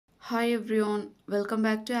Hi everyone, welcome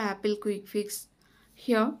back to Apple Quick Fix.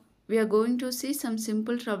 Here we are going to see some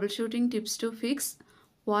simple troubleshooting tips to fix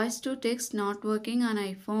voice to text not working on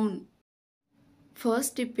iPhone.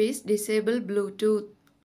 First tip is disable Bluetooth.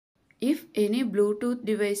 If any Bluetooth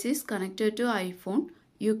device is connected to iPhone,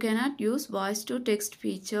 you cannot use voice to text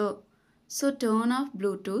feature. So turn off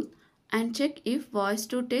Bluetooth and check if voice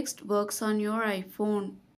to text works on your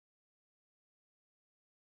iPhone.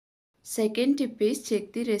 Second tip is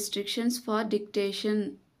check the restrictions for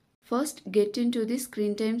dictation. First, get into the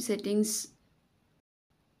screen time settings.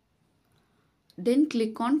 Then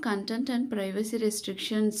click on content and privacy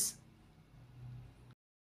restrictions.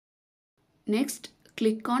 Next,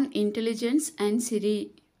 click on intelligence and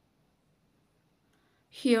Siri.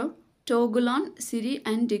 Here, toggle on Siri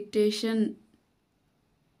and dictation.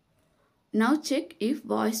 Now check if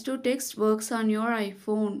voice to text works on your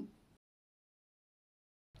iPhone.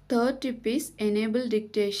 Third tip is enable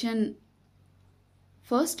dictation.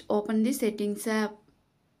 First, open the settings app.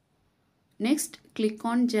 Next, click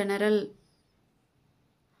on general.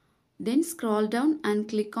 Then scroll down and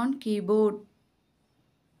click on keyboard.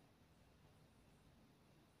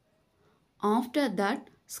 After that,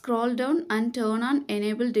 scroll down and turn on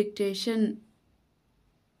enable dictation.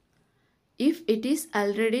 If it is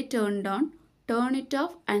already turned on, turn it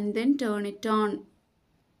off and then turn it on.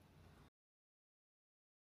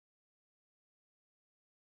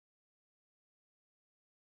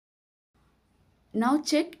 Now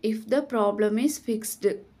check if the problem is fixed.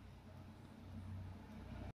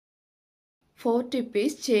 Fourth tip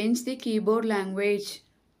is change the keyboard language.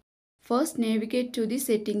 First navigate to the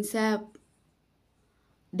settings app.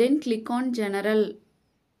 Then click on general.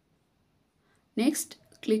 Next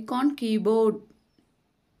click on keyboard.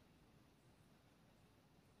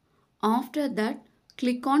 After that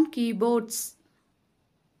click on keyboards.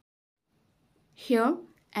 Here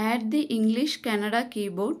add the English Canada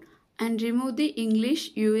keyboard and remove the English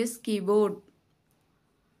US keyboard.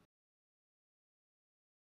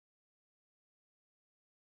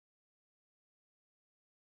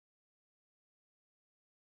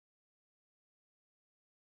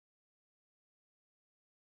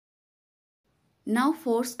 Now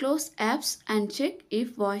force close apps and check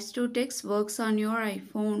if voice to text works on your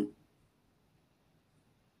iPhone.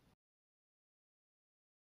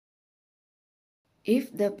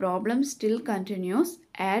 If the problem still continues,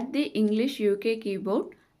 add the English UK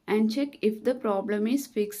keyboard and check if the problem is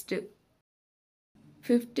fixed.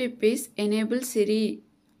 Fifth tip is enable Siri.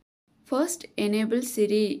 First enable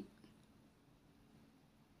Siri.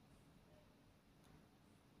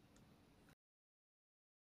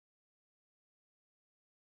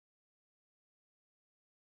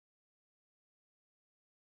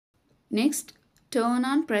 Next turn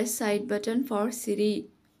on press side button for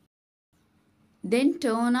Siri. Then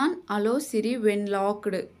turn on allow Siri when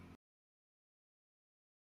locked.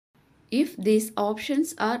 If these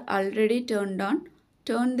options are already turned on,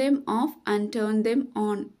 turn them off and turn them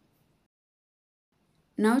on.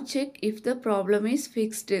 Now check if the problem is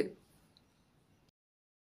fixed.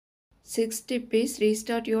 Sixth tip is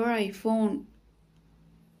restart your iPhone.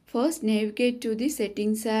 First navigate to the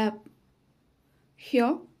settings app.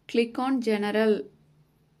 Here click on general.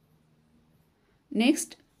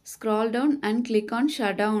 Next scroll down and click on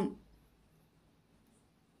shutdown.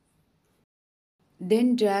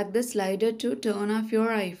 Then drag the slider to turn off your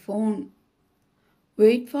iPhone.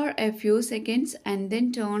 Wait for a few seconds and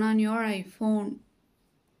then turn on your iPhone.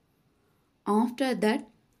 After that,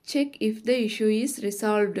 check if the issue is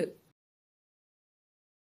resolved.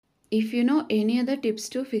 If you know any other tips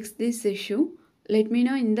to fix this issue, let me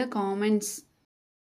know in the comments.